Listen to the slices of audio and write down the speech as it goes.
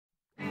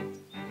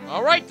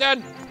Alright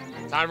then.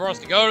 Time for us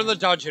to go to the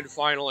dungeon,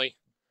 finally.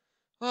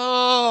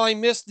 Oh, I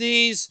missed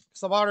these.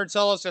 The modern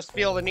sellers just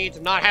feel the need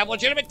to not have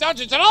legitimate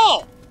dungeons at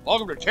all.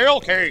 Welcome to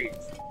Tail Cave.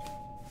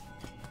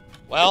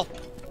 Well,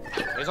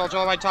 guess I'll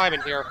enjoy my time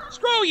in here.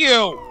 Screw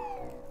you!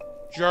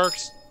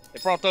 Jerks. They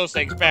brought those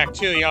things back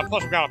too. You gotta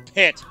push them down a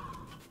pit.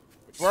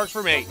 Which works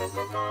for me.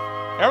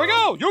 There we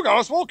go! You got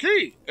a small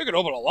key! It can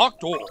open a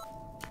locked door.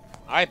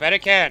 I bet it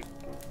can.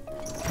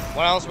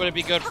 What else would it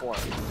be good for?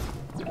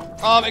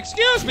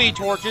 Excuse me,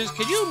 Torches.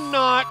 Can you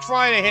not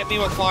try to hit me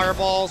with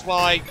fireballs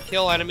while I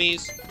kill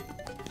enemies?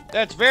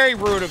 That's very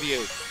rude of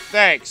you.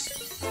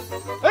 Thanks.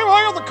 Hey,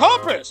 I got the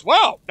compass!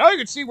 Wow, now you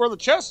can see where the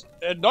chest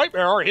and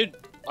nightmare are hidden.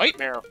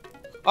 Nightmare?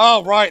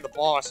 Oh, right, the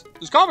boss.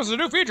 This compass is a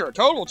new feature. A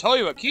toad will tell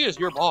you a key is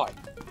nearby.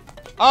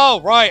 Oh,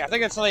 right. I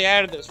think that's how they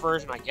added this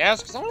version, I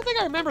guess. Because I don't think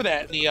I remember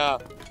that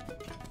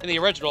in the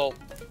original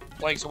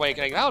Link's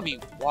Awakening. That would be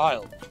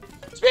wild.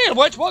 Speaking of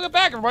which, welcome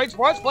back, everybody.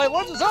 Let's play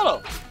Legend of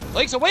Zelda,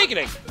 Link's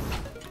Awakening.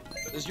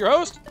 This is your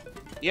host,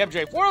 the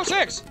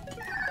MJ406.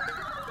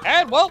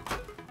 And, well,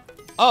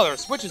 oh, there are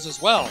switches as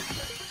well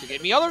to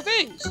get me other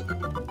things.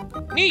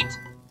 Neat.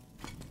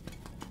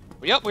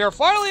 Well, yep, we are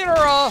finally in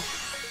our,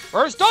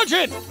 first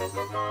dungeon,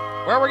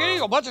 where we're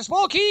getting a bunch of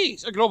small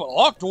keys. It can open a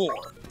locked door.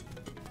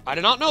 I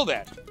did not know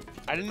that.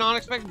 I did not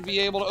expect to be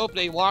able to open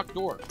a locked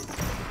door.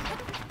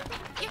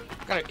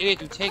 What kind of idiot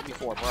do you take me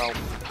for, bro?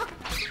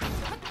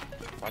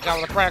 Watch out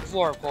with the cracked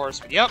floor, of course.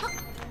 But yep.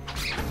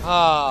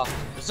 The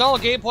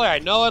Zelda gameplay I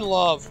know and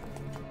love.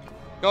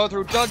 Going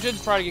through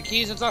dungeons, trying to get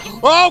keys and stuff.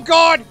 Oh,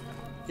 God!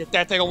 Get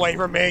that thing away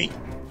from me.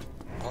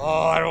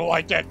 Oh, I don't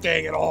like that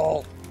thing at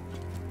all.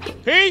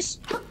 Peace!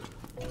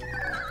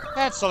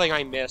 That's something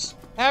I miss.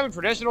 Having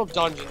traditional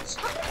dungeons.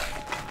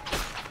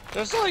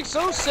 There's something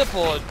so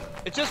simple, and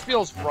it just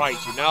feels right,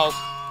 you know?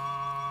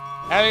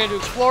 Having to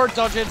explore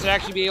dungeons and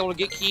actually be able to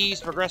get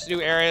keys, progress to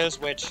new areas,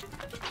 which...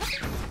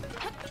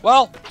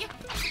 Well,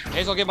 may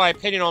as well give my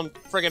opinion on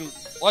friggin'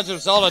 Legend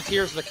of Zelda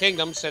Tears of the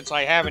Kingdom, since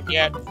I haven't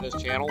yet for this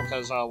channel,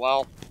 because,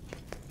 well,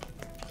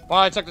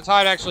 I took the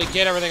time to actually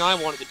get everything I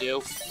wanted to do,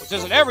 which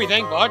isn't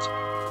everything, but...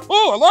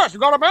 Oh, at last, we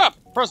got a map!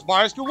 Press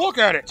bias to look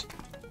at it!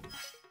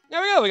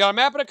 There we go, we got a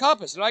map and a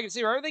compass, and I can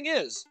see where everything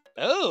is.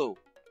 Oh.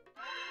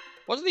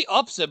 What's the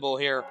up symbol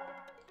here?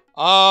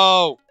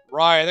 Oh,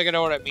 right, I think I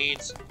know what it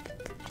means.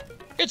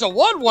 It's a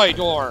one-way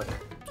door!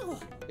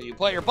 You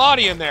put your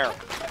body in there.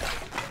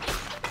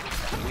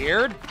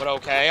 Weird, but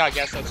okay, I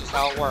guess that's just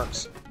how it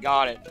works.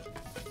 Got it.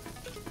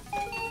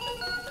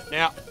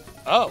 Now,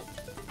 oh.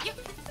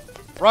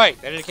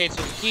 Right, that indicates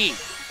there's a key.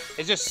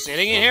 It's just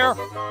sitting in here?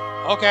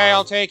 Okay,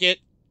 I'll take it.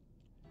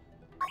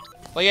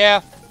 But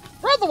yeah,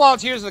 Breath of the Wild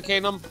Tears of the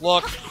Kingdom,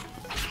 look.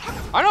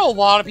 I know a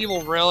lot of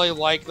people really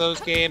like those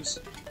games.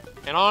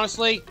 And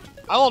honestly,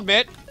 I'll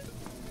admit,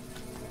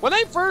 when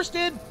they first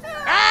did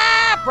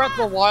Breath of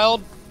the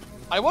Wild,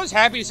 I was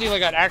happy to see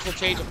like an actual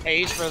change of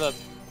pace for the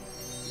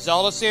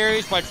Zelda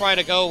series by trying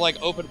to go like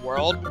open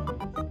world.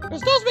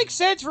 This does make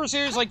sense for a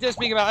series like this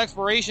being about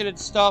exploration and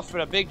stuff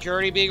and a big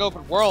journey being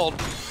open world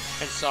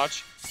and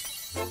such.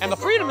 And the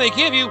freedom they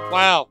give you,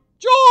 wow,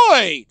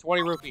 joy!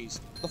 20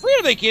 rupees. The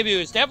freedom they give you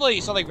is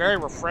definitely something very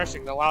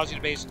refreshing that allows you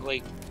to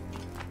basically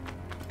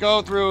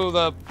go through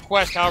the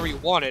quest however you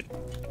want it.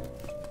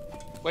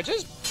 Which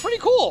is pretty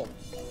cool.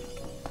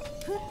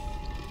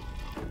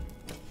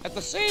 At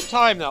the same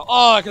time, though...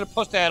 Oh, I could have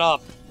pushed that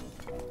up.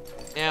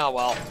 Yeah,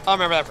 well. I'll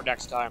remember that for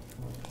next time.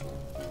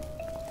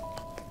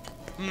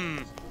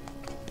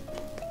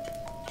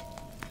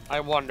 I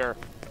wonder.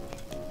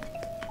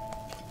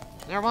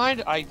 Never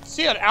mind. I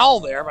see an owl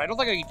there, but I don't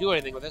think I can do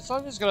anything with it, so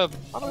I'm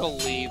gonna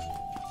leave.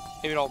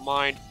 If you don't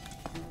mind.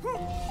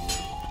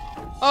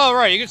 Oh,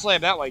 right. You can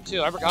slam that way,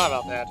 too. I forgot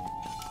about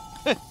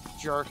that.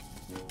 Jerk.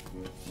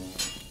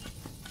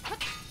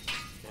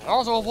 There's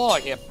also a wall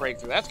I can't break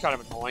through. That's kind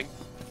of annoying.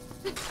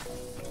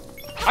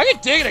 I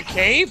can dig in a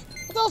cave?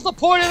 What the hell's the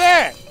point of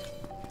that?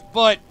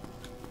 But,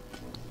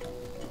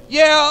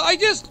 yeah,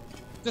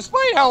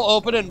 despite how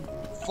open and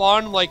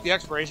fun, like, the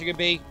exploration can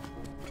be,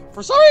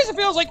 for some reason it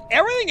feels like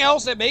everything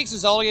else that makes a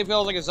Zelda game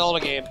feels like a Zelda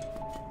game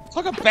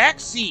took a back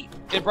seat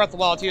in Breath of the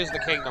Wild Tears of the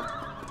Kingdom.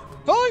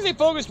 I felt like they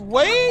focused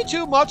way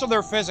too much on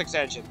their physics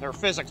engine, their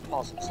physics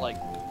puzzles. Like,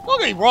 don't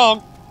get me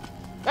wrong,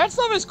 that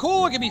stuff is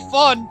cool, it can be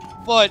fun,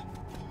 but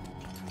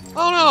I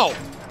don't know.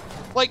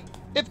 Like,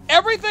 if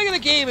everything in the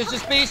game is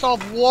just based off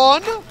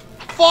one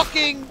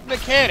fucking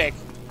mechanic,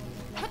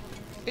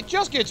 it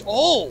just gets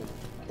old.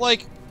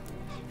 Like,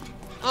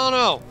 I don't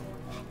know.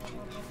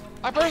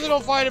 I personally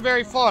don't find it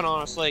very fun,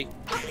 honestly.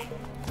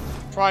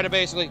 Try to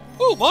basically...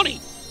 Ooh, money!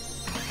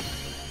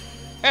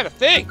 And a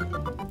thing!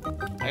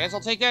 I guess I'll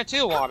take that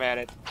too while I'm at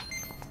it.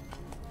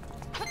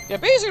 Yeah,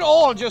 basing it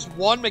all on just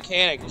one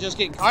mechanic is just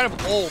getting kind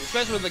of old,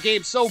 especially when the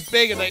game's so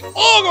big and they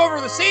all go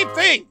over the same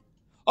thing!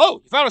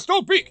 Oh, you found a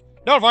stone peak!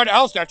 Now to find an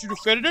owl statue to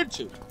fit it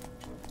into.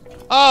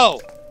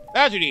 Oh,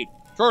 that's what you need.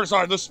 Turn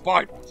aside the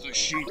spine with the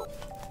shield.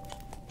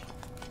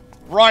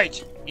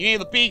 Right, you need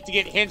the beak to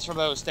get hints from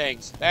those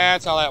things.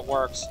 That's how that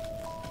works.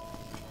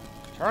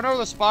 Turn over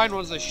the spine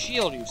was the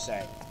shield, you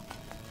say.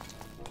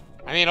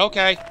 I mean,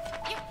 okay.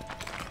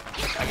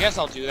 I guess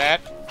I'll do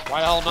that. Why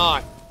the hell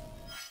not?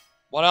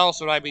 What else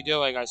would I be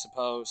doing, I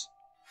suppose?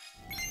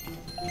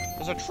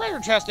 There's a treasure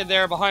chest in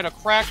there behind a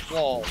cracked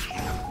wall.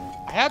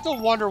 I have to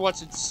wonder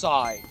what's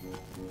inside.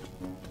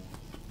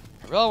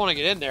 I really want to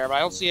get in there, but I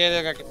don't see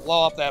anything that can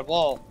blow up that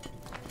wall.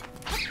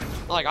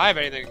 Not like I have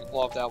anything that can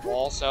blow up that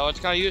wall, so it's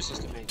kind of useless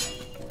to me.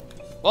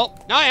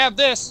 Well, now I have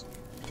this.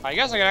 I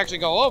guess I can actually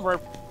go over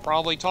and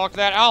probably talk to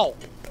that owl.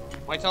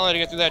 Might tell her to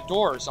get through that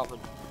door or something.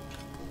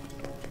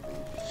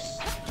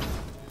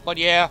 But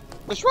yeah,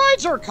 the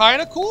shrines are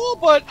kind of cool,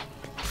 but...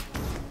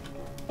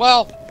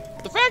 Well,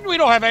 the fact that we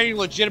don't have any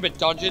legitimate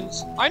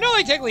dungeons... I know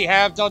they technically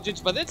have dungeons,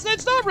 but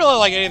it's not really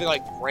like anything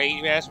like great,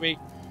 if you ask me.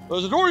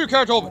 There's a door you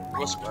can't open.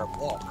 Let's grab a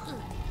walk.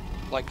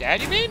 Like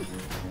that, you mean?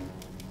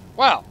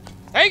 Wow.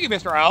 Thank you,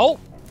 Mr. Owl.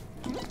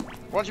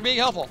 Why you being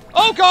helpful?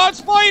 Oh god,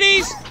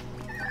 Spinies!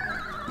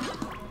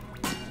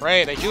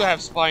 Great, they do have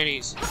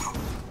Spinies.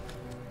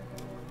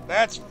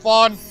 That's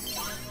fun.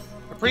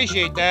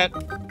 Appreciate that.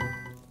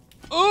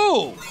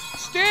 Ooh!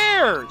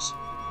 Stairs!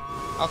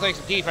 I'll take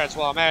some defense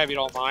while I'm at it if you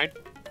don't mind.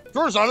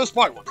 First on the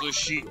spine one to the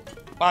shield.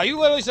 Wow, you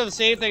literally said the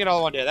same thing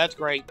another one did. That's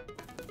great.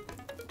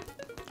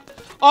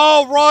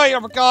 Oh, right! I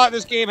forgot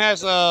this game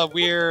has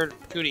weird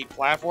 2D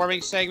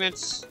platforming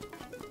segments.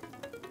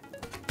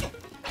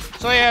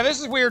 So yeah,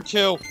 this is weird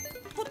too.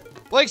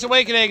 Link's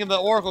Awakening and the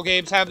Oracle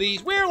games have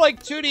these weird,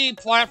 like, 2D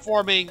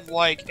platforming,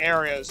 like,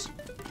 areas.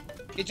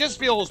 It just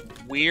feels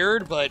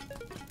weird, but...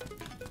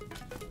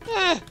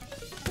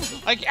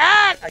 Like,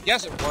 I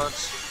guess it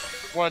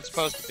works. What it's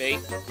supposed to be.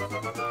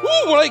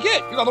 Ooh, what'd I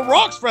get? You got the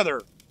Rock's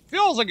Feather!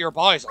 Feels like your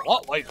body's a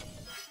lot lighter.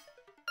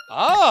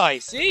 Ah, I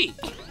see.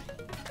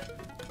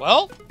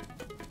 Well,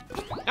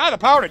 now I have the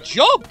power to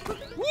jump!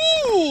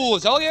 Ooh,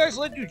 Zelda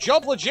actually let you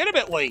jump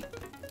legitimately.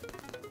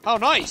 How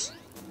nice.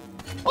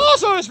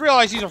 Also, I just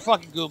realized these are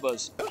fucking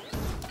Goombas.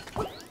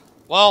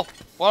 Well,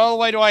 what other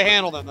way do I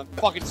handle them than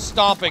fucking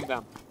stomping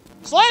them?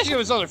 Slashing them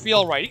doesn't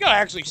feel right. You gotta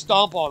actually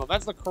stomp on them.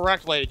 That's the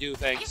correct way to do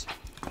things.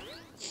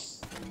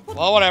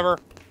 Well, whatever.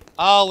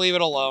 I'll leave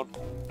it alone.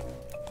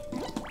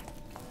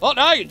 Well,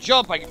 now I can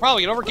jump. I can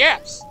probably get over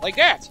gaps. Like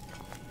that.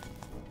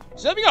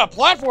 So then we got a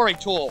platforming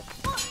tool.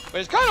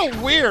 But it's kind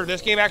of weird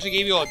this game actually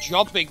gave you a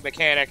jumping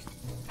mechanic.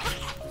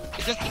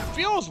 It just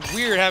feels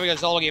weird having a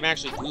Zelda game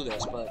actually do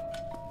this, but...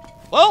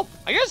 Well,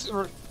 I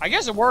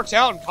guess it works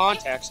out in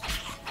context.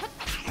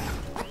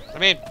 I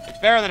mean, it's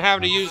better than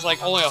having to use,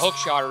 like, only a hook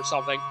shot or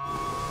something.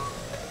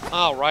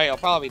 Alright, I'll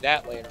probably be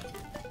that later.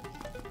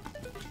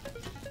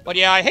 But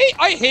yeah, I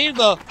hated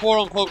the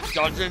quote-unquote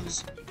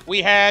dungeons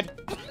we had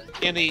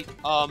in the,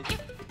 Ow.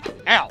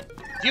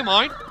 Do you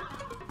mind?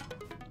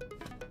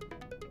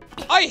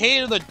 I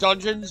hated the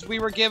dungeons we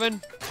were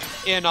given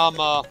in,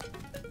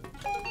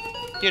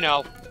 you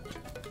know,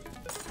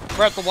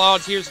 Breath of the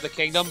Wild, Tears of the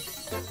Kingdom.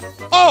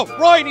 Oh,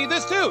 right, you need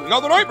this too! You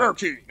got the Nightmare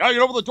Key! Now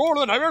you open the door to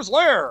the Nightmare's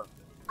Lair!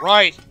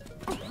 Right.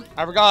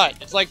 I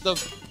forgot. It's like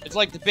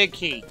the big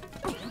key.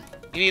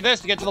 You need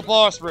this to get to the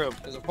boss room,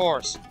 because of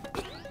course.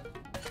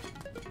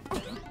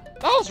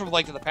 That was from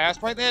Link to the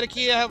Past, right? They had a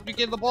key to help you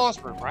get to the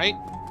boss room, right?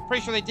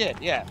 Pretty sure they did,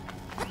 yeah.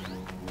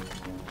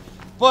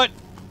 But,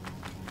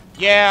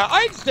 yeah,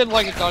 I just didn't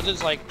like the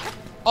dungeons, like...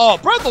 Oh,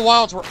 Breath of the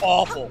Wilds were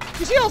awful.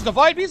 You see those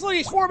divine beasts? Look at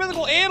these 4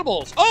 mythical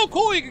animals. Oh,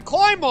 cool, you can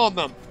climb on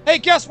them. Hey,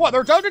 guess what?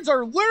 Their dungeons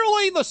are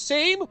literally the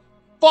same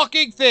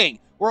fucking thing.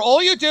 Where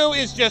all you do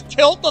is just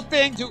tilt the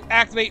thing to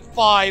activate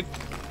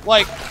 5,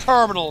 like,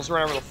 terminals or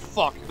whatever the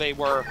fuck they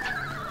were.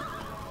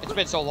 It's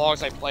been so long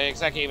since I played it,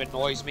 because that game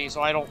annoys me,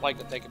 so I don't like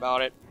to think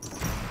about it.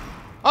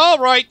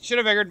 Alright, should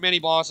have figured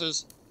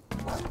mini-bosses.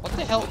 What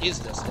the hell is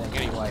this thing,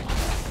 anyway?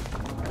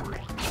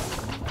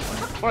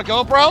 Wanna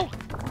go, bro?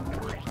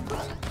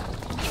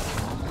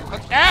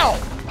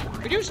 Ow!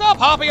 Could you stop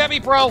hopping at me,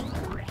 bro?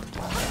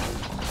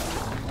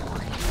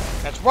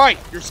 That's right,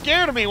 you're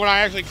scared of me when I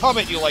actually come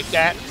at you like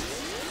that.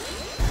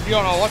 You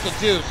don't know what to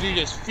do, so you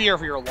just fear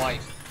for your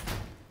life.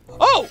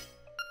 Oh!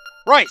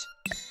 Right!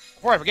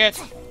 Before I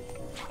forget.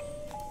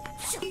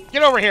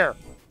 Get over here.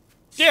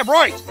 Damn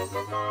right!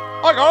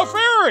 I got a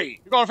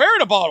fairy! You got a fairy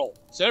in a bottle!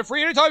 Set it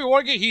free anytime you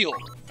want to get healed.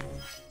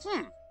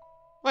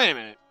 Wait a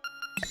minute.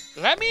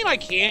 Does that mean I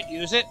can't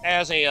use it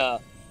as a,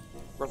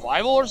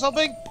 revival or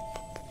something?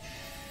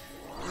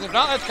 Because if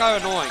not, that's kind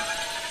of annoying.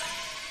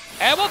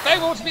 And well,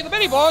 thank you to be the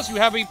mini-boss, you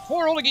have a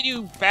portal to get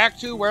you back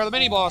to where the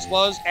mini-boss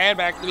was, and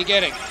back to the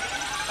beginning.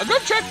 A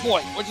good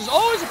checkpoint, which is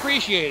always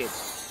appreciated.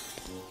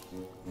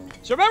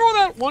 So remember what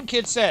that one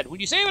kid said, when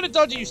you save in a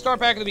dungeon, you start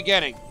back at the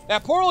beginning.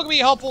 That portal can be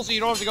helpful so you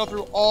don't have to go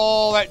through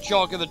all that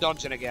junk in the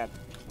dungeon again.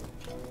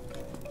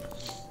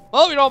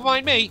 Well, if you don't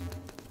mind me,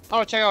 I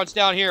want to check out what's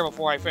down here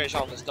before I finish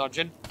off this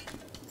dungeon.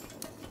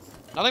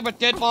 Nothing but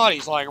dead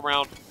bodies lying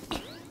around.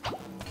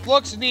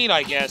 Looks neat,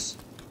 I guess.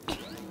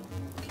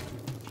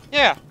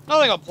 Yeah,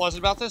 nothing unpleasant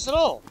about this at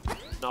all.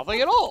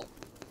 Nothing at all.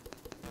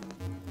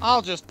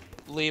 I'll just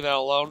leave it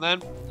alone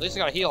then. At least I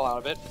got a heal out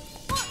of it.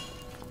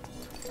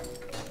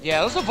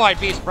 Yeah, those divine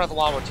beasts in Breath of the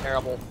Wild were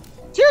terrible.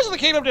 Tears of the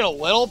Kingdom did a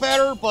little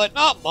better, but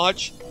not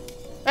much.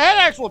 It had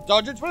actual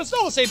dungeons, but it's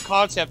still the same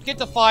concept. Get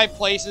to 5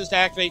 places to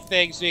activate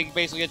things so you can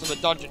basically get to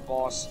the dungeon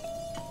boss.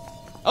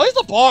 At least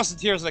the boss in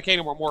Tears of the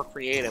Kingdom were more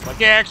creative. Like,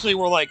 they actually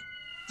were, like,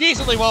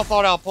 decently well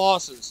thought out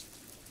bosses.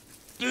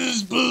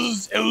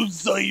 Buzz,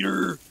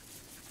 outsider.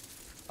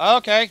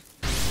 Okay.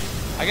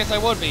 I guess I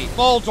would be.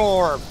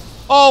 Moldorb.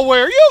 Oh,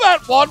 where? You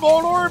that one,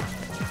 Moldorb?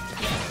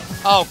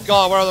 Oh,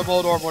 God, what other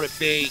Moldorb would it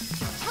be?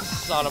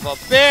 Son of a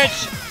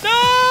bitch.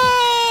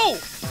 No!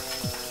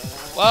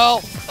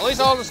 Well, at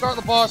least I'll have to start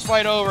the boss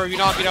fight over if you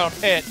knock me down a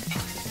pit.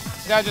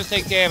 You gotta just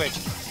take damage.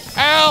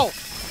 Ow!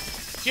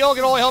 Shield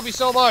can only help you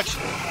so much.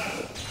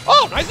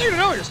 Oh, nice thing to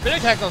know. Your spin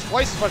attack does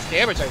twice as much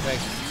damage, I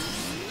think.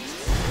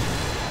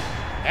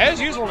 That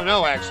is useful to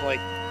know, actually.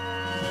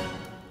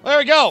 There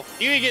we go.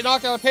 You get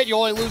knocked down a pit, you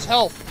only lose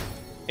health.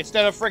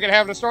 Instead of freaking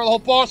having to start the whole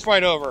boss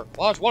fight over.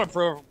 Well, that's one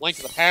improvement from Link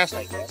to the Past,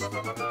 I guess.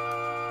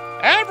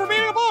 And for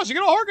beating a boss, you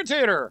get a heart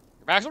container. Your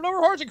maximum number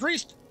of hearts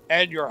increased,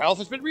 and your health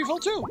has been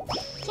refilled too.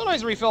 So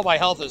nice to refill my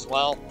health as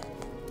well.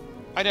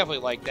 I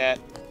definitely like that.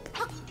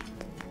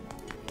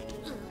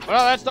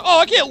 Well, that's the— oh,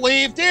 I can't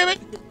leave, damn it!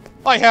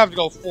 I have to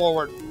go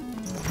forward.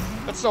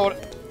 That's so—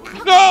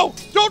 no!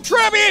 Don't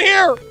trap me in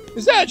here!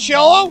 Is that a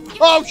cello?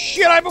 Oh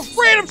shit, I'm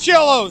afraid of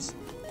cellos!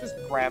 Just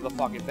grab the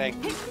fucking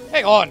thing.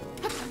 Hang on.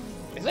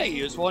 Is that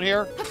useful in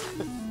here?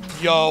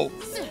 Yo,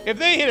 if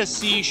they hit a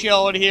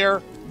seashell in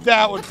here,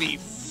 that would be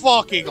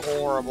fucking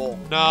horrible.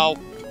 No.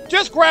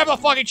 Just grab the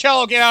fucking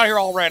cello, get out of here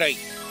already.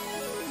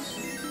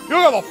 You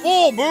have a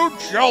full moon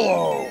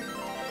cello.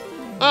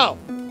 Oh,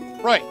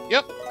 right,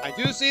 yep. I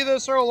do see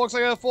this circle looks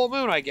like a full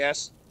moon, I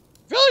guess.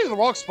 I feel like in the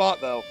wrong spot,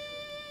 though.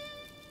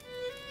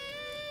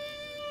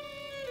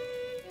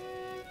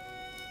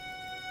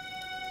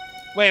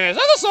 Wait a minute, is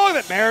that the song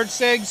that Marriage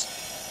sings?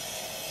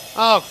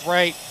 Oh,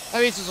 great.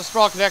 That means there's a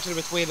strong connection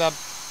between them.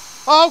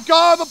 Oh,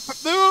 God,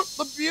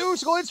 the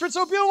musical instrument's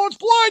so beautiful, it's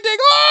blinding!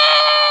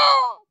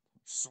 Ah!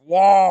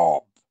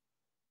 Swamp.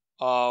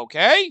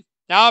 Okay.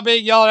 Now I'm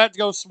being yelled at to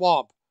go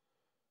swamp.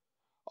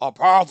 A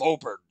path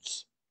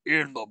opens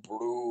in the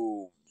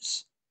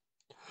blooms.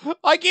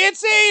 I can't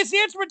see! Is the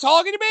instrument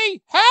talking to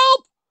me?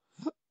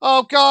 Help!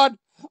 Oh, God.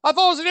 I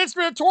thought it was an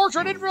instrument of torture.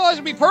 I didn't realize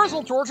it'd be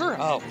personal torture.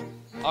 Oh.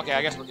 Okay,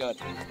 I guess we're good.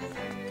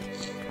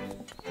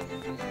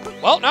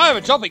 Well, now I have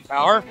a jumping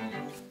power.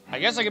 I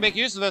guess I can make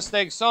use of this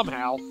thing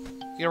somehow.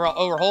 Get around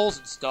over holes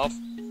and stuff.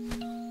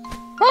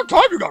 How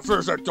time you got to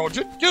finish that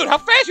dungeon? Dude, how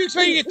fast do you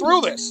expect you to get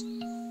through this?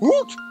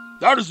 Hoot!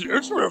 That is the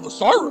instrument of the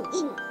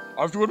sirens.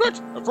 I have to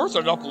admit, at first I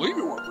did not believe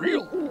you were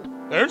real.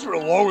 The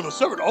instrument, along with the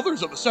 7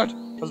 others of the set,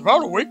 has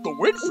vowed to wake the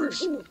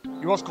windfish.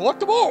 You must collect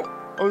them all.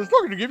 I was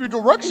talking to give you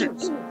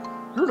directions.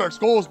 Your next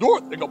goal is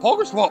north in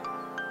Gapalga Swamp.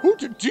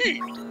 Hoot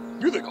indeed.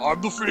 You think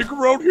I'm the fake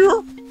around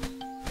here?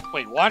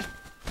 Wait, what?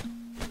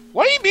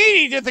 What do you mean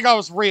he didn't think I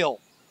was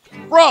real?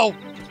 Bro,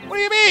 what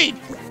do you mean?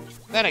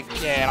 Then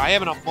again, I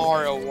am in a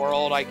Mario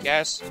world, I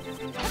guess.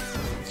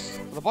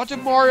 With a bunch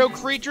of Mario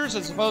creatures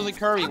and supposedly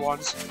Kirby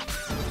ones.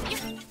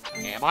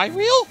 Am I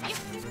real?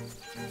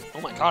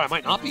 Oh my god, I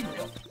might not be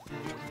real.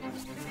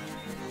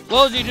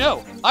 Well, as you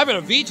know, I've been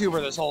a VTuber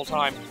this whole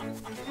time.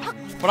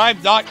 But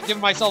I'm not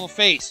giving myself a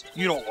face.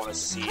 You don't want to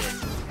see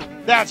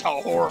it. That's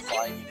how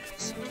horrifying it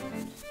is.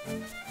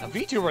 A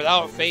VTuber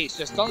without a face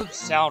just doesn't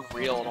sound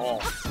real at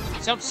all.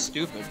 It sounds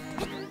stupid.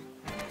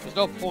 There's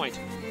no point.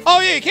 Oh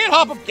yeah, you can't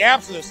hop up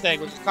gaps in this thing,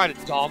 which is kind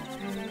of dumb.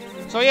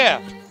 So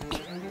yeah.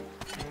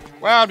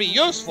 Well, it'd be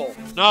useful.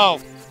 No,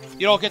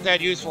 you don't get that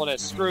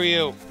usefulness. Screw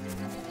you.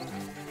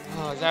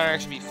 Oh, that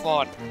actually be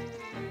fun.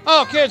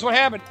 Oh, kids, what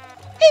happened?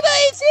 Hey,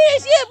 buddy, it's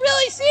serious. Yeah, I'm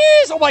really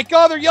serious. Oh my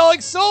god, they're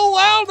yelling so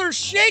loud. They're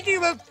shaking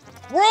the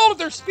world with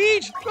their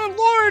speech. Good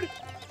lord.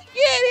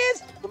 Yeah, it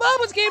is. The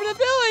Moblins came to the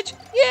village.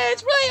 Yeah,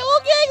 it's really a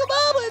whole gang of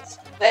Moblins.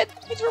 Then,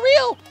 it's for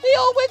real. They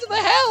all went to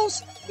the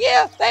house.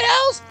 Yeah, that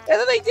house. And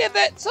then they did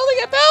that something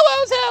at Bow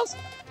Wow's house.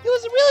 It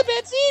was a really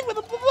bad scene with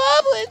the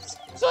Moblins.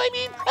 So, I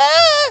mean,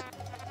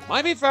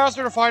 Might be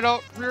faster to find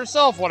out for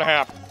yourself what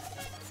happened.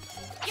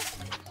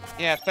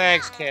 Yeah,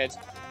 thanks, kids.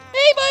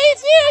 Hey, buddy,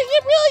 it's serious.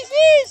 It's really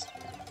serious.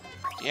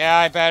 Yeah,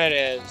 I bet it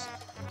is.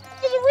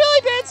 There's a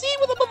really bad scene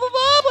with the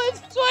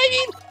Moblins. So, I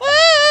mean,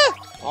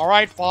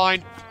 Alright,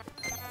 fine.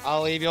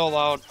 I'll leave you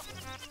alone.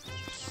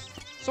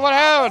 So what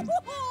happened?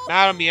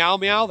 Madam Meow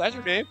Meow, that's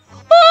your name?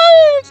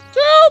 Hey, it's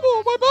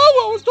terrible! My Bow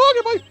Wow was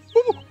talking to my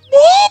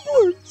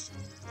Moblins!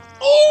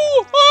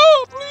 Oh,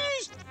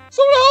 please!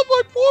 Someone help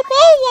my poor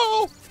Bow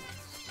Wow!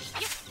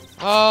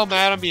 Oh,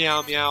 Madam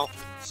Meow Meow.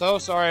 So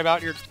sorry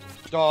about your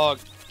dog.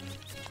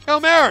 Now,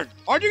 Marin,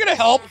 aren't you gonna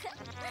help?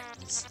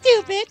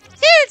 Stupid!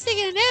 Sarah's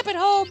taking a nap at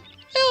home.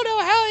 I don't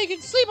know how you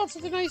can sleep on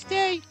such a nice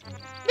day.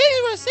 Maybe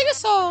you want to sing a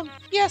song.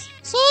 Yes,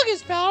 song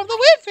is Power of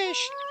the Windfish.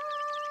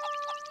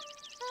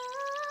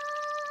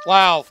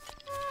 Wow.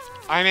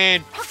 I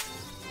mean,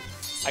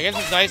 I guess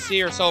it's nice to see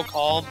you're so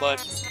calm,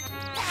 but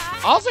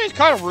honestly, it's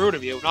kind of rude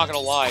of you, not gonna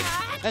lie.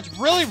 That's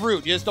really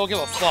rude. You just don't give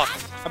a fuck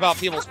about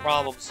people's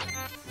problems.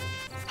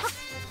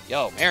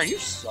 Yo, Marin, you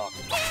suck.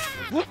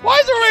 Why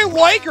is everybody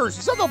like her?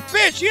 She's such a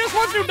bitch. She just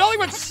wants to do nothing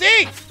but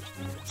sing.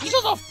 She's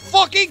just a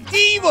fucking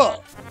diva.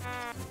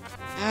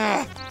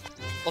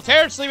 Well,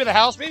 Terrence leaving the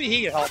house. Maybe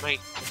he can help me.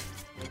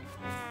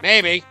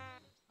 Maybe.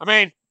 I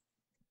mean,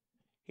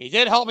 he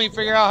did help me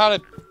figure out how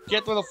to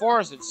get through the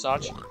forest and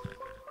such.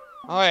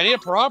 Oh, I need a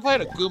piranha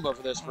plant and a Goomba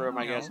for this room,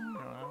 I guess.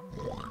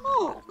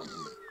 Oh.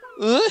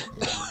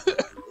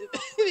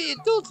 You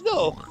don't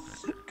know.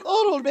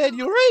 Old man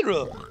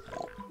Urano.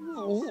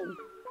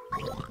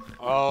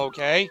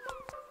 Okay.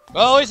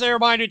 Well, at least they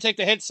remind you to take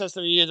the hit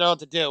system you know what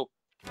to do.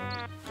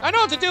 I know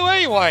what to do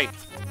anyway.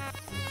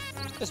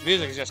 This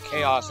music is just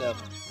chaos, though.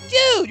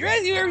 Dude, you're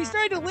asking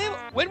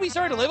when we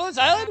started to live on this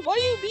island? What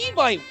do you mean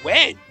by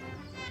when?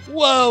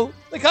 Whoa,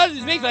 the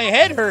concept makes my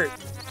head hurt.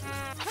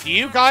 Do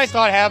you guys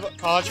not have a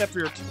concept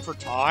for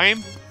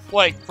time?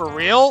 Like, for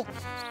real?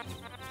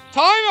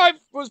 Time, I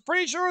was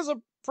pretty sure was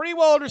a pretty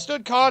well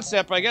understood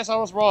concept, but I guess I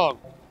was wrong.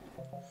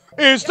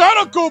 Is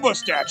that a Goomba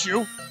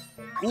statue?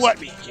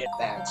 Let me get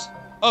that.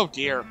 Oh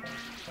dear.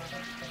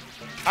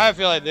 I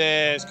feel like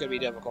this could be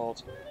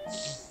difficult.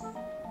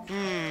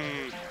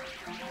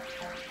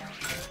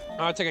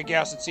 I'll take a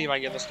guess and see if I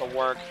can get this to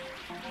work.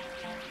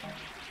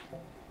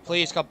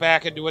 Please come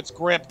back into its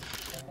grip.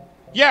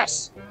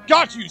 Yes!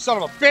 Got you,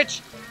 son of a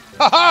bitch!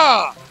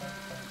 Ha-ha!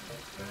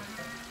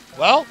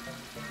 Well,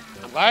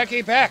 I'm glad I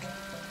came back.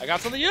 I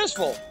got something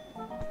useful.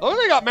 Looks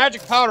like I got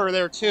magic powder in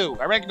there, too.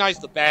 I recognize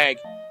the bag.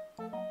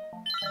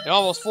 It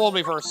almost fooled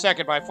me for a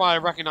second, but I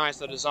finally recognized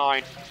the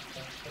design.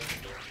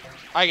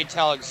 I can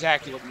tell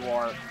exactly what you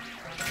are.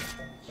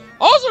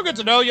 Also good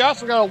to know, you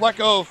also gotta let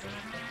go of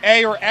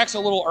A or X a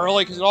little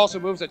early, because it also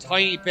moves a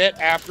tiny bit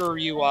after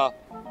you,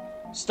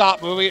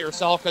 stop moving it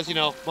yourself, because, you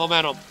know,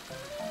 momentum.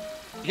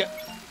 Yeah.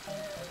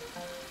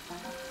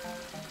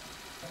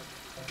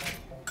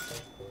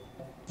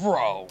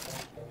 Bro.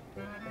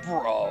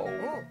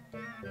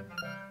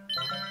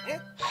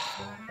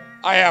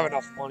 I have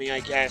enough money,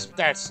 I guess, but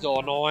that's still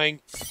annoying.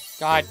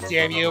 God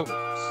damn you.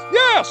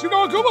 Yes, you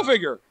got a Goomba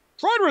figure.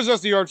 Try to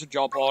resist the urge to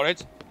jump on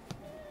it.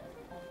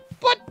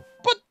 But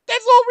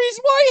that's the whole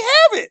reason why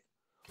I have it.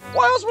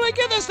 Why else would I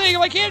get this thing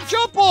if I can't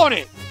jump on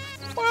it?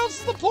 What else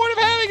is the point of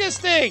having this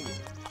thing?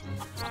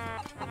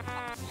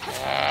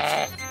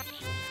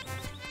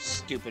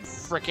 Stupid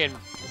frickin'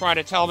 trying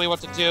to tell me what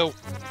to do.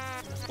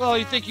 Well,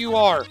 you think you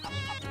are.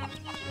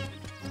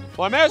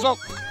 Well, I may as well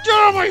get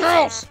out of my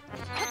house!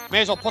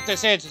 May as well put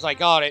this in since I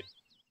got it.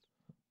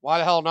 Why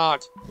the hell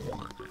not?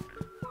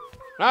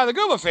 Now the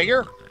Goomba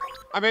figure,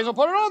 I may as well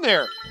put it on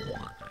there.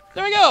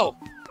 There we go.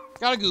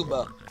 Got a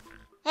Goomba.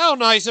 How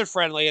nice and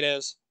friendly it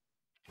is.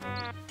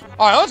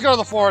 Alright, let's go to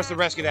the forest and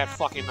rescue that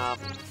fucking,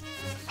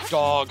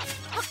 dog,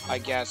 I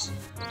guess.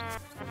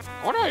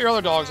 I wonder how your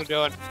other dogs are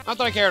doing. Not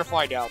that I care to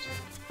find out.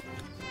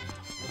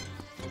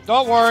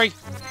 Don't worry.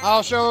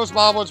 I'll show those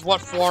moblins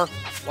what for.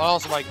 What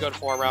else am I good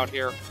for around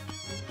here?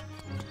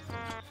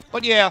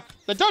 But yeah,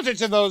 the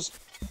dungeons in those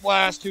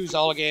last two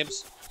Zelda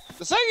games.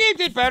 The second game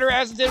did better,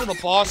 as it did with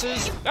the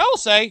bosses. I will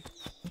say,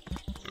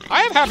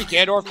 I am happy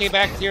Ganondorf came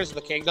back in Tears of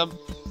the Kingdom.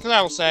 Because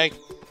I will say,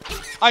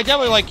 I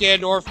definitely like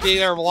Ganondorf being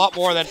there a lot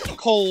more than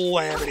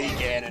Calamity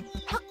Ganon.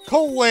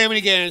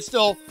 Calamity Ganon is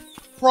still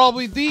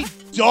probably the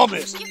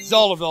dumbest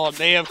Zelda villain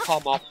they have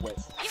come up with.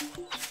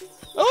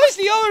 At least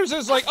the others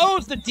is like, oh,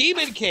 it's the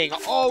Demon King.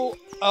 Oh,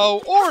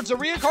 or it's a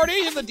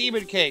reincarnation of the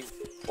Demon King.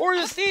 Or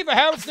this thief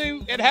happens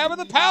to inhabit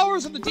the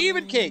powers of the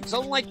Demon King.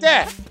 Something like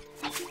that.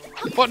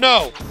 But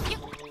no.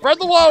 Breath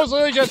of the Wild was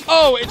literally just,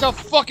 oh, it's a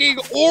fucking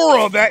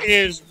aura that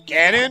is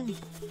Ganon?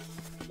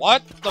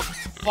 What the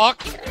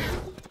fuck?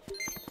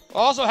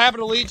 Also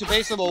happened to lead to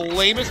basically the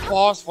lamest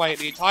boss fight in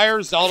the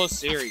entire Zelda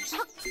series.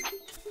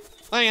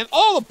 Man,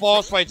 all the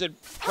boss fights in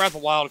Breath of the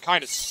Wild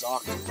kind of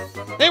sucked.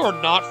 They were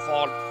not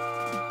fun.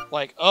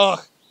 Like,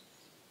 ugh.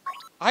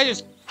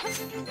 Breath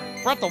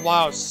of the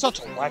Wild is such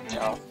a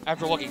letdown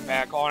after looking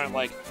back on it.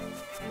 Like,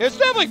 it's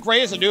definitely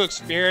great as a new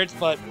experience,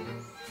 but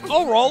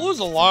overall, it loses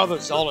a lot of the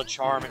Zelda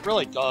charm. It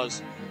really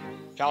does.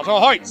 Kyoto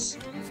Heights!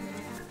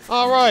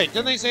 Alright,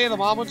 didn't they say the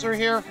moblins are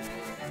here?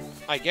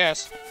 I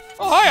guess.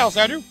 Oh, hi,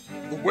 Alexander!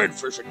 The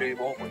Windfish should name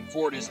only,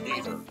 for it is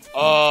neither.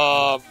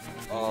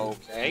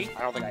 Okay.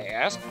 I don't think I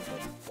asked.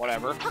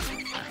 Whatever.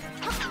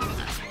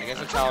 I guess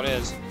that's how it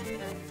is.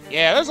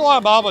 Yeah, there's a lot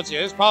of moblins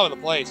here. This is probably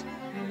the place.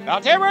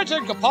 About 10 minutes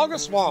in Kapanga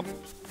Swamp.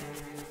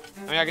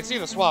 I mean, I can see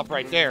the swamp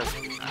right there.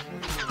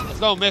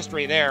 There's no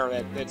mystery there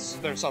that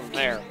there's something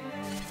there.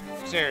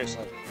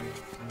 Seriously.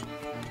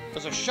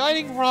 There's a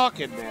shining rock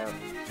in there.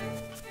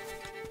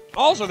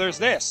 Also, there's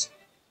this.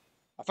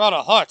 I found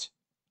a hut.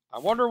 I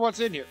wonder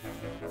what's in here.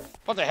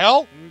 What the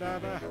hell?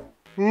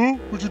 Huh?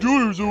 What you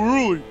doing here so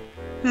early?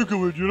 Here,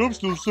 come in, Jen. I'm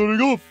still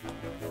setting up.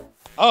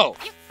 Oh.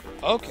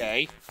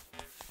 Okay.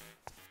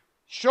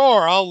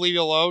 Sure, I'll leave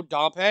you alone,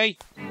 Dompe.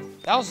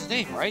 That was his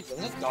name, right? Is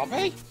that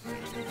Dompe?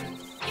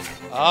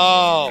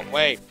 Oh,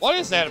 wait. What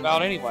is that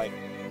about, anyway?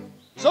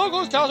 So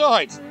goes Kyoto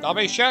Heights.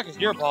 Dompe's shack is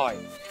nearby.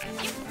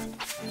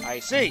 I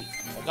see.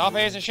 Well,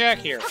 Dompe has a shack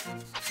here.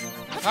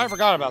 I kind of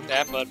forgot about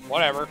that, but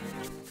whatever.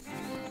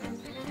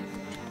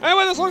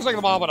 Anyway, this looks like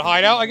the moblin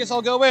hideout. I guess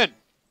I'll go in.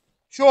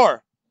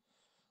 Sure.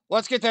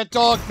 Let's get that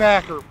dog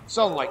back, or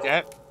something like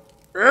that.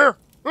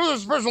 This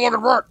is a special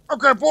looking rat.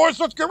 Okay, boys,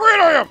 let's get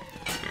rid of him.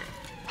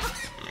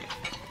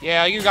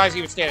 Yeah, you guys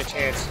even stand a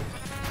chance.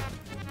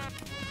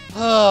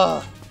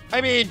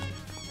 I mean,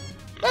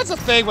 that's the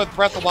thing with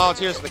Breath of the Wild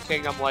Tears of the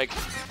Kingdom. Like,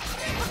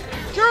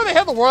 sure, they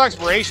have the world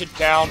exploration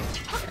down,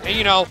 and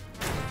you know,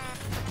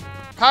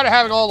 kind of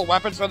having all the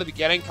weapons from the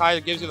beginning kind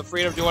of gives you the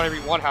freedom to do whatever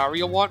you want, however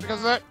you want because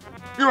of that.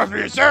 You must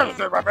be a sailor,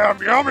 sir, my man.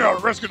 Behind me on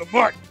the risk of the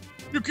mud.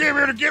 You came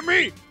here to get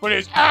me, but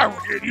it's I will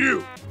get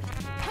you.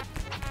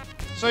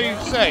 So you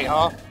say,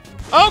 huh?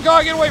 Oh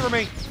God, get away from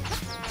me!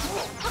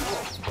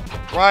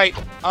 Right.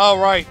 Oh,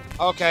 right.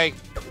 Okay.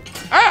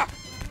 Ah!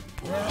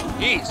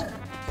 Jeez.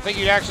 I think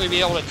you'd actually be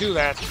able to do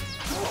that.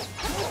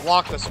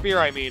 Block the spear,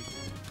 I mean.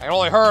 I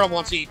only hurt him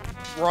once he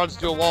runs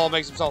to a wall and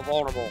makes himself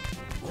vulnerable.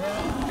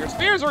 Your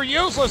spears are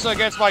useless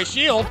against my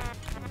shield.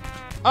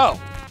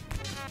 Oh.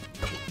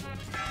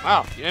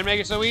 Wow, you didn't make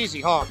it so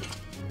easy, huh?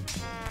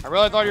 I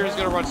really thought you were just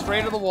gonna run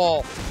straight to the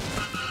wall.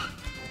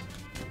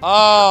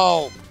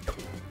 Oh.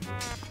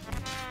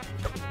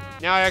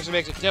 Now it actually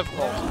makes it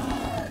difficult.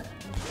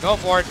 Go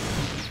for it.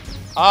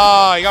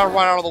 Ah, you gotta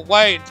run out of the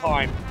way in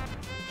time.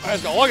 I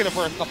was gonna look at it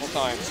for a couple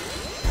times.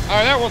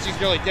 Alright, that once he's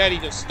really dead, he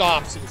just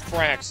stops in his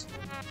tracks.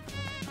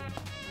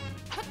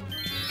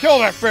 Kill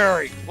that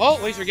fairy! Well,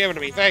 at least you're giving it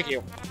to me, thank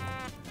you.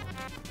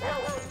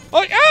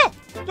 Oh, ah!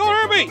 Don't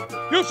hurt me!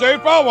 You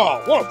saved Bow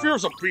Wow! What a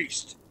fearsome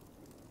beast!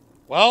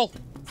 Well,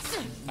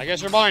 I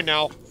guess you're mine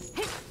now.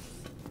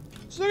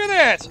 So look at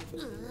that!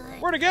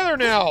 We're together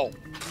now!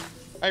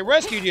 I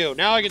rescued you,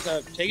 now I get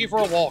to take you for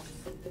a walk.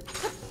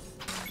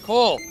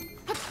 Cool.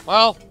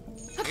 Well,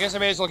 I guess I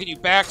may as well get you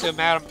back to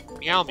Madam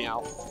Meow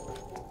Meow.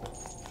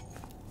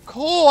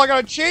 Cool, I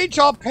got a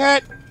chainsaw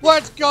pet!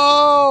 Let's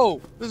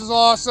go! This is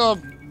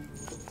awesome!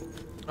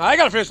 I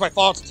gotta finish my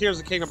thoughts on Tears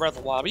of the Kingdom Breath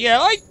of the Wild. But yeah,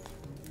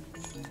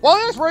 while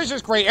the exploration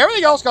is great,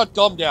 everything else got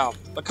dumbed down.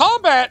 The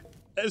combat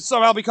has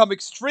somehow become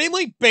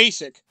extremely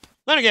basic.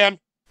 Then again,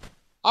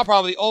 I'm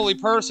probably the only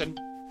person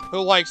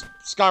who likes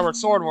Skyward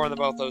Sword more than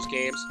both those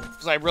games,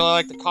 because I really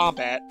like the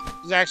combat.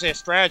 There's actually a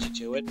strategy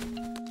to it.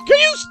 Can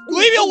you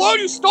leave me alone,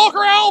 you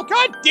stalker owl?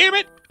 God damn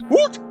it!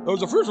 What? That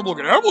was a fearsome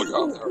looking animal you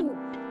have there.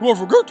 Well, I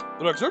forget,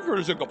 the next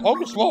entrance is in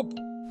Kapanga Swamp.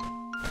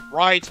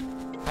 Right.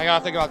 I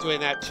gotta think about doing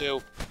that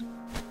too.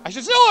 I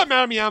should still let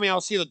Madam Meow Meow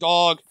see the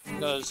dog,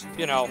 because,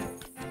 you know.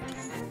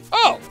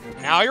 Oh,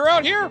 now you're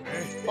out here?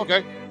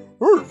 Okay.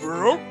 Hey,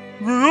 Pharaoh.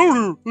 Get out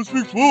here. Let's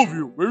speak well of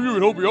you. Maybe you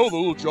can help me out with a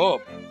little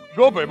job.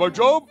 Job, my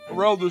job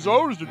around this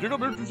hour is to dig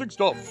up interesting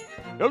stuff.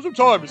 You have some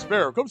time to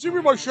spare. Come see me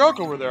in my shack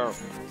over there.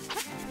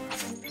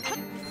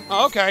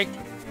 Oh, okay.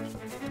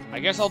 I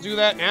guess I'll do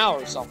that now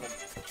or something.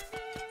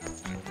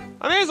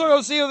 I may as well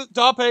go see what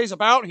Dape's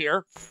about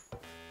here.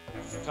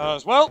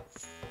 Because, well...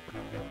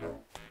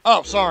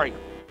 Oh, sorry.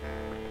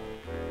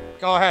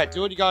 Go ahead, do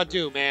what you gotta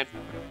do, man.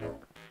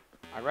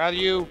 I'd rather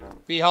you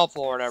be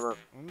helpful or whatever.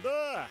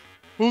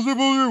 I'll say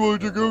while you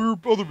take care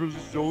of your other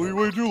business. Don't leave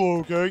way too long,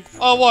 okay?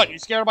 Oh, what? You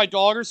scared of my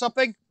dog or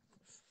something?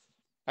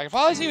 I can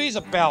finally see what he's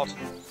about.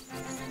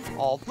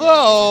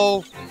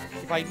 Although,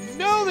 if I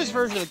know this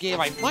version of the game,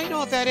 I might know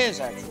what that is,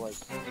 actually.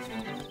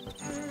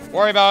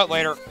 Worry about it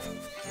later.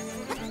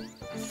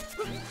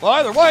 Well,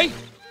 either way,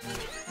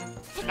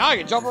 now I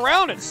can jump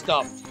around and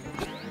stuff.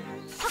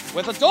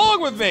 With a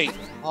dog with me.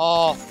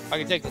 Oh, I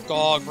can take the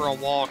dog for a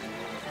walk.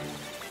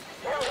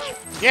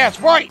 Yeah, that's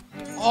right.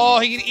 Oh,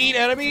 he can eat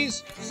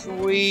enemies?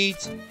 Sweet.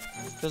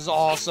 This is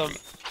awesome.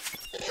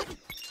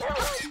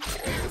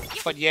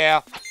 But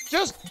yeah,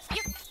 just...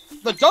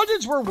 The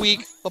dungeons were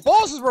weak. The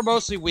bosses were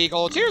mostly weak.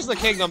 Although Tears of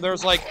the Kingdom,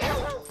 there's like...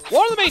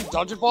 One of the main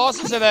dungeon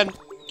bosses and then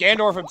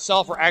Gandorf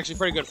himself were actually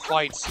pretty good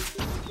fights.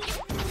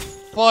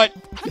 But,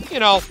 you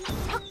know...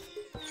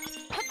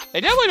 They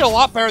definitely did a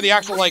lot better the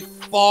actual, like,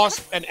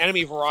 boss and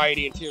enemy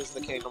variety in Tears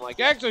of the Kingdom. Like,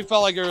 I actually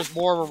felt like there was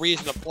more of a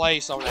reason to play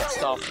some of that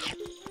stuff.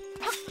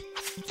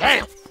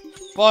 Damn!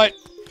 But,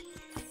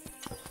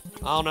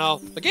 I don't know.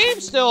 The game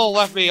still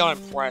left me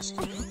unimpressed.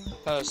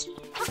 Because,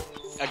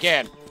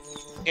 again,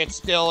 it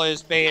still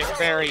is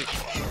very,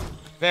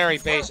 very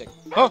basic.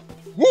 Huh?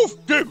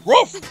 Woof! Dig!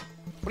 Ruff!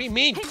 What do you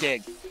mean,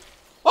 dig?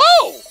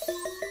 Oh!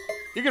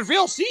 You can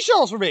feel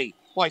seashells for me!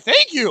 Why,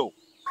 thank you!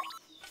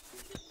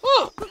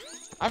 Huh.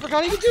 I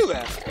forgot he could do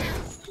that.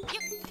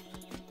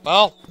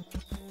 Well,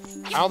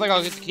 I don't think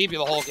I'll get to keep you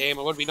the whole game.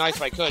 It would be nice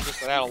if I could, just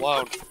for that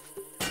alone.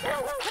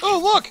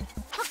 Oh, look!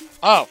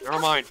 Oh, never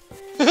mind.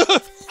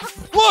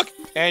 Look!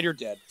 And you're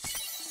dead.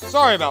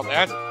 Sorry about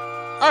that.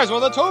 Alright, so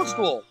the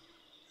toadstool.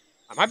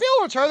 I might be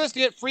able to return this to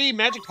get free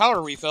magic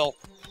powder refill.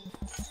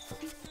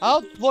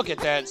 I'll look at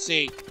that and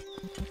see.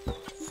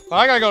 But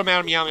I gotta go to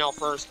Madam Meow Meow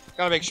first.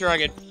 Gotta make sure I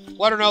can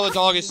let her know the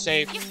dog is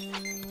safe.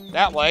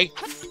 That way.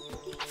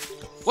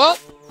 Well,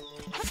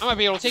 I might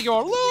be able to take you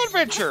on a little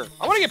adventure.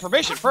 I want to get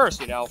permission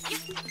first, you know.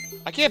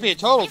 I can't be a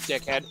total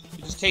dickhead.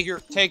 You just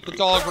take the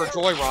dog for a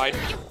joyride.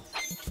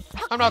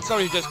 I'm not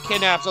somebody who just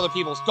kidnaps other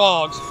people's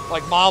dogs,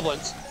 like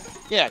moblins.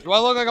 Yeah, do I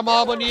look like a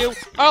moblin to you?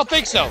 I don't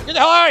think so. Get the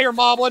hell out of here,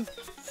 moblin!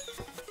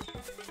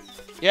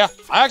 Yeah,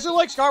 I actually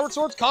like Skyward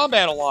Sword's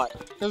combat a lot.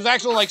 There's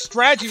actually, like,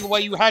 strategy the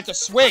way you had to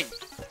swing.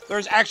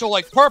 there's actual,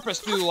 like, purpose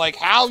to, like,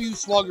 how you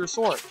swung your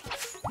sword.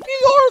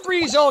 These are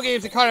 3D Zelda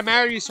games that kind of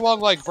matter if you swung,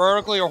 like,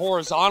 vertically or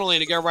horizontally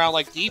to get around,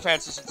 like,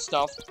 defenses and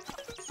stuff.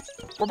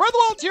 For Breath of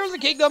the Wild Tears of the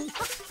Kingdom,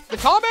 the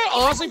combat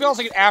honestly feels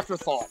like an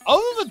afterthought.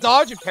 Other than the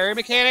dodge and parry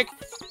mechanic,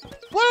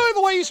 literally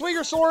the way you swing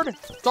your sword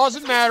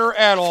doesn't matter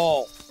at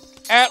all.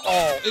 At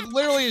all. It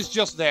literally is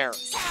just there.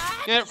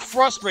 And it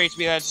frustrates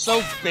me that it's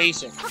so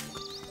basic.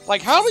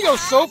 Like, how do we go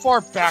so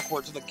far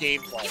backwards in the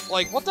gameplay?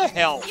 Like, what the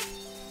hell?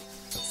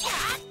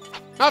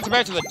 Not to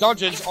mention the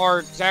dungeons are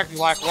exactly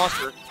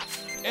lackluster.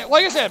 And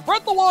like I said,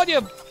 Breath of the Wild, you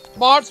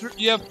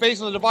have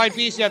basically the Divine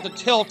Beast you have to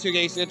tilt to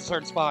get into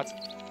certain spots.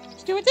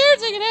 Just do it there,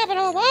 take a nap at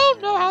home. I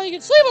don't know how you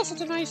can sleep on such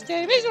a nice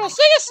day. Maybe you'll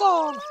sing a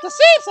song. The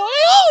same song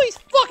I always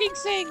fucking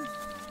sing.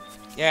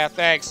 Yeah,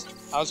 thanks.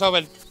 I was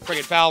hoping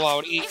friggin' Bow Wow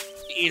would eat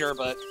her,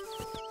 but...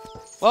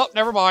 Well,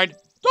 never mind.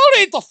 Don't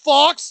eat the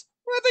fox!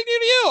 What did they do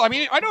to you? I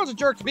mean, I know it's a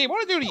jerk to me.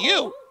 What did I do to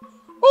you?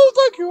 Oh,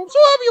 thank you. I'm so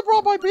happy you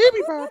brought my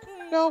baby back.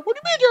 Now, would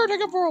you be there to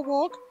take him for a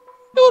walk?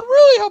 It would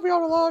really help me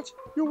out a lot.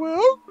 You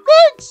will?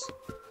 Thanks!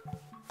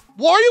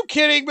 Why are you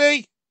kidding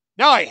me?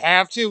 Now I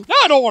have to. Now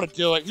I don't want to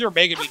do it. You're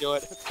making me do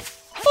it.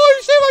 Oh,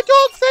 you saved my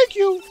dog. Thank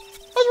you.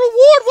 As a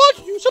reward, why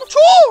don't you do some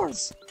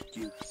chores?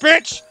 You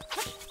bitch!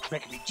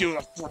 Making me do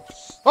the...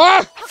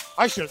 Ah!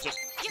 I should have just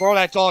thrown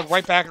that dog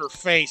right back in her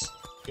face.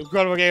 You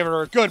could have given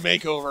her a good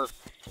makeover.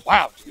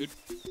 Wow, dude.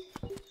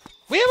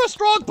 We have a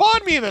strong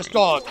bond, me and this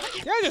dog.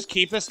 Can I just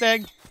keep this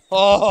thing?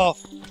 Oh,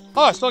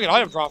 I still get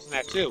item drops in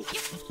that, too.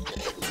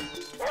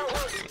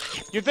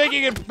 You think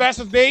you can mess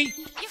with me?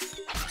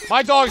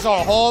 My dog's on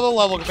a whole other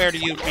level compared to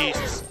you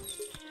beasts.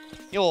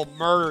 He will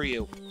murder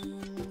you.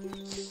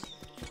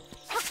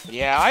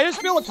 Yeah, I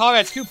just feel the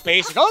combat's too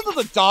basic. Other than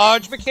the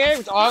dodge mechanic,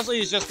 which honestly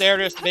is just there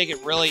just to make it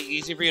really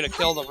easy for you to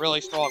kill the really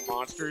strong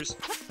monsters.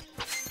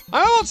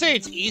 I won't say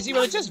it's easy,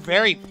 but it's just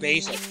very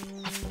basic.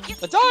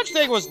 The dodge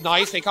thing was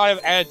nice. They kind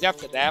of added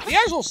depth to that. The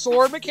actual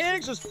sword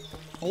mechanics was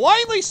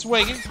blindly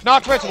swinging.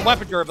 Not to mention the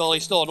weapon durability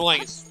is still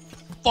annoying as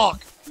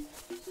fuck.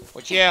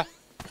 Which, yeah,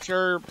 I'm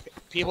sure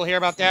people hear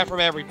about that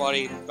from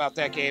everybody, about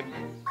that game.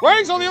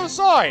 Waiting's on the other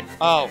side!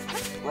 Oh,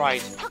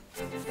 right.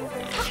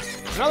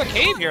 There's another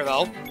cave here,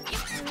 though.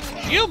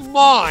 Do you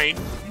mind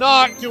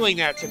not doing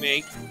that to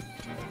me?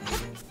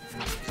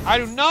 I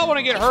do not want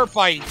to get hurt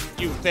by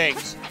you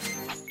things.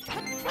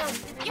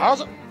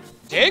 Also,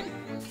 dig?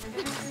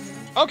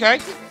 Okay.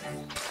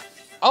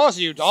 I'll listen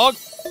to you, dog.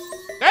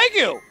 Thank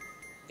you!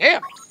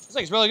 Damn, this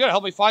thing's really good at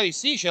helping me find these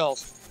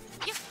seashells.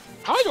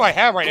 How many do I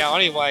have right now,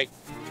 anyway?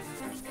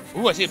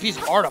 Ooh, I see a piece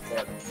of art up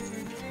there.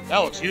 That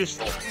looks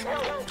useful.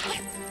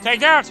 Take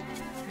that,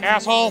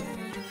 asshole!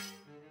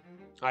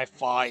 I have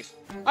 5.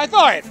 I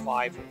thought I had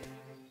 5.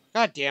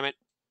 God damn it.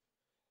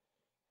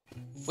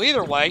 Well,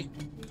 either way.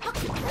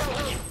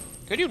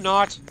 Could you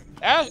not?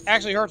 That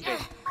actually hurts me.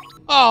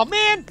 Oh,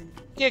 man!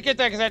 Can't get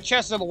that because that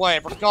chest is in the way. I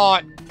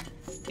forgot.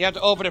 You have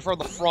to open it from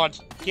the front.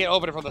 You can't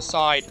open it from the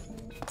side.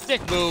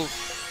 Dick move.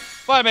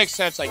 But it makes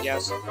sense, I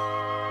guess.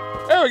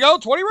 There we go,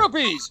 20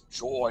 rupees!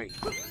 Joy.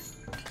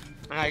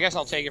 I guess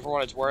I'll take it for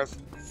what it's worth.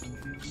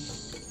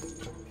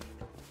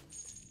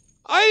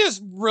 I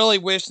just really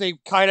wish they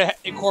kind of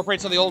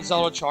incorporate some of the old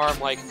Zelda charm,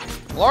 like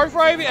large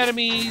variety of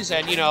enemies,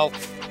 and, you know,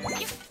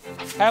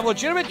 have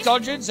legitimate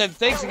dungeons and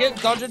things to get in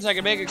dungeons that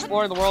can make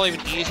exploring the world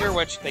even easier,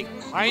 which they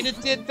kind of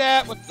did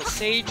that with the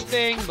Sage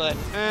thing, but,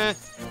 eh.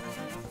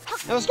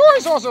 Now, the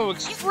story's also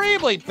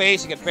extremely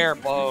basic and bare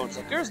bones.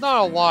 Like, there's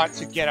not a lot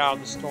to get out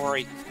of the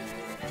story.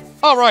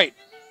 Alright.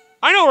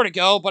 I know where to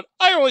go, but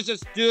I always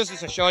just do this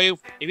just to show you.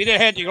 If you need a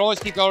hint, you can always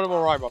keep going to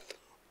Moraima.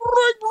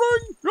 Ring,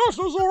 ring! Yes,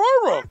 there's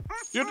Moraima!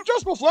 The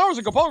indigestible flowers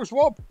in Kapanga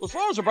Swamp. The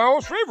flowers are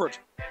Barrow's favorite.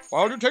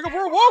 Why don't you take them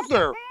for a walk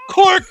there?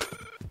 Click!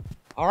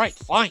 Alright,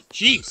 fine.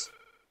 Jeez.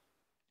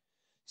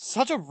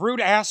 Such a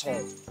rude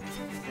asshole.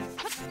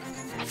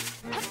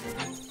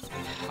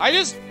 I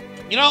just...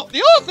 You know,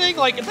 the other thing,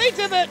 like, if they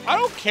did that, I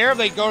don't care if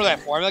they go to that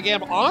formula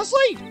game.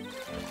 Honestly,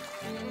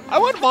 I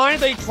wouldn't mind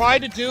if they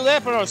tried to do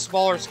that, but on a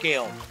smaller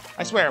scale.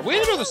 I swear, we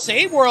need to do the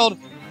same world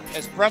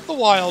as Breath of the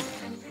Wild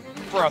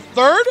for a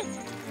third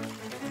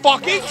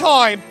fucking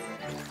time.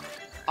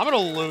 I'm gonna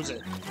lose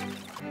it.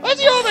 That's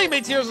the other thing that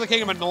made Tears of the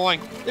Kingdom annoying.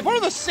 They put it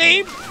in the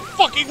same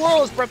fucking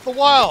world as Breath of the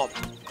Wild,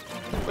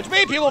 which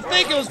made people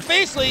think it was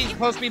basically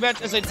supposed to be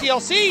meant as a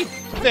DLC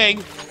thing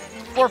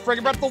for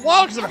friggin' Breath of the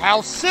Wild because of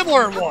how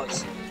similar it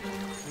was.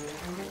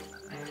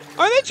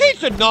 I mean, they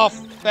changed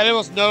enough that it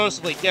was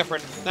noticeably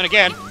different. Then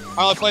again,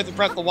 I only played through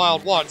Breath of the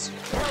Wild once,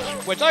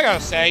 which I gotta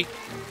say,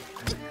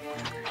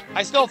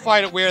 I still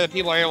find it weird that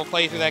people are able to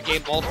play through that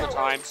game multiple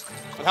times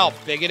with how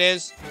big it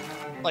is.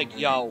 Like,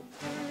 yo.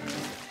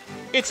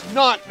 It's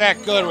not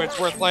that good when it's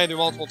worth playing through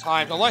multiple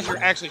times, unless you're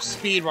actually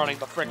speedrunning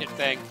the frickin'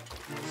 thing.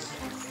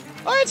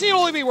 I'd say it'd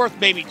only be worth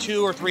maybe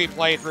 2 or 3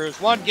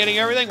 playthroughs. One getting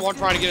everything, one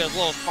trying to get as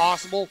little as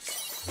possible.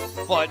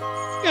 But,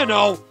 you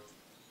know.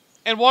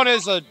 And one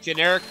is a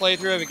generic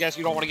playthrough, I guess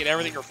you don't want to get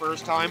everything your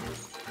first time.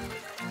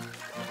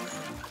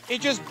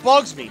 It just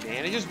bugs me,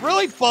 man. It just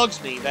really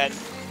bugs me that...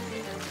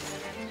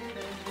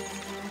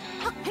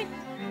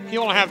 You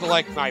don't have to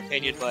like my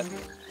opinion, but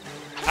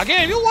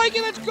again, if you like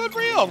it, that's good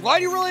for you. I'm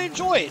glad you really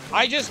enjoy it.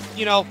 I just,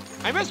 you know,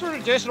 I miss the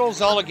traditional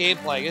Zelda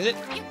gameplay.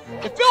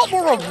 It felt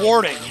more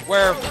rewarding,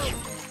 where I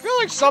feel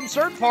like some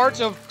certain parts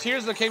of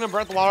Tears of the Kingdom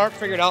Breath of the Wild aren't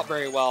figured out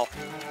very well.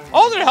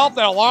 Also to help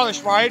that a lot of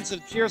the shrines in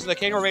Tears of the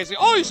Kingdom are basically,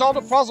 oh, you solved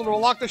a puzzle to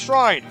unlock the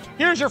shrine.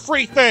 Here's your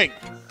free thing.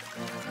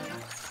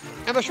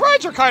 And the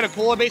shrines are kind of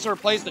cool. It basically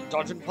replace the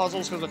dungeon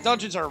puzzles, because the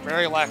dungeons are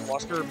very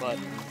lackluster, but,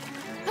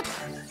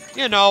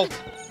 you know,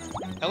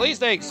 at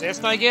least they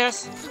exist, I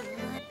guess.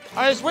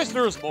 I just wish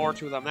there was more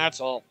to them, that's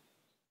all.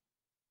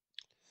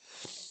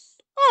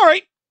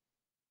 Alright.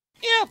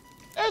 Yeah,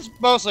 that's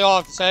mostly all I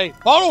have to say.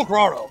 Bottle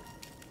Grotto.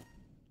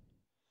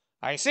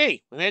 I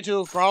see. We made it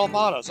to Grotto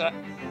Bottos.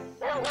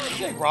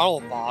 Grotto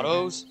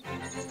Bottos?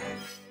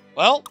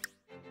 Well,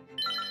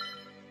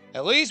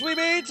 at least we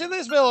made it to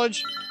this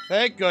village.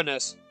 Thank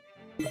goodness.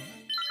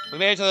 We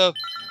made it to the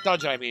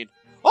dungeon, I mean.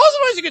 Also,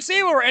 notice you can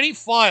save over any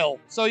file.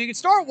 So you can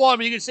start one,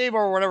 but you can save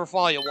over whatever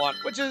file you want,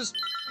 which is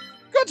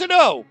good to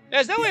know.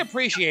 That's definitely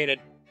appreciated.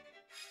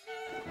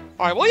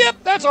 Alright, well, yep,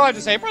 that's all I have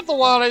to say. Breath of the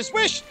Wild, I just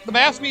wish the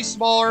maps be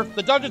smaller.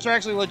 The dungeons are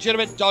actually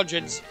legitimate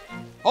dungeons.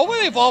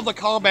 Hopefully they evolve the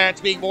combat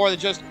to being more than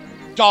just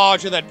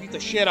dodge and then beat the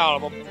shit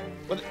out of them.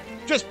 But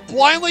just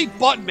blindly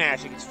button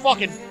mashing. It's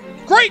fucking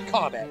great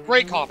combat.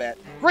 Great combat.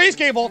 Greatest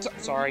game of all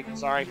time.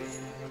 Sorry.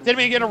 Didn't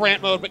mean to get a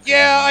rant mode, but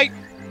yeah,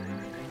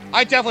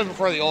 I definitely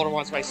prefer the older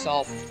ones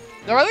myself.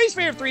 They're my least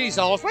favorite 3D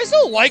Zeldas, but I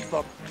still like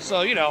them.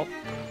 So, you know,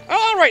 I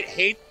don't outright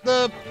hate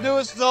the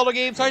newest Zelda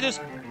games, I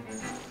just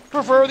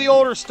prefer the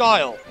older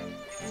style.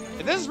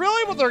 If this is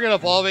really what they're going to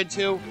evolve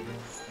into,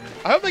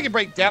 I hope they can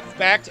bring depth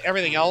back to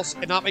everything else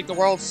and not make the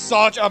world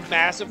such a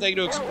massive thing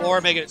to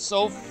explore, making it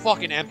so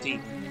fucking empty.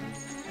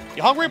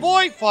 You hungry,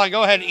 boy? Fine,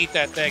 go ahead and eat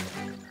that thing.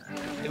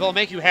 If it'll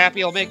make you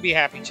happy, it'll make me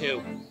happy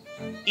too.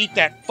 Eat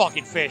that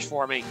fucking fish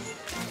for me.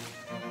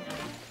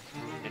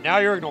 And now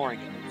you're ignoring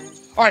it.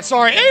 Alright,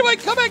 sorry. Anyway,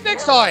 come back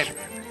next time.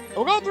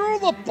 We'll go through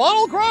the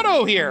Bottle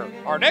Grotto here,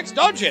 our next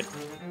dungeon.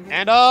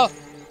 And,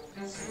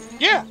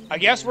 yeah, I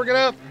guess we're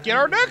gonna get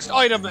our next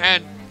item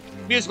and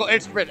musical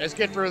instrument as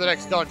get through the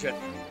next dungeon.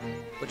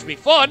 Which will be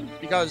fun,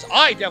 because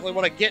I definitely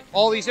want to get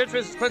all these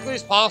instruments as quickly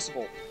as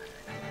possible.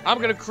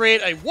 I'm gonna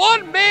create a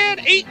one-man,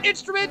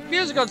 8-instrument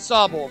music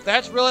ensemble, if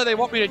that's really what they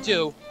want me to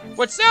do.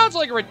 Which sounds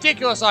like a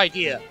ridiculous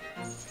idea.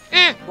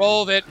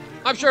 Roll with it.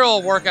 I'm sure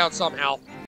it'll work out somehow.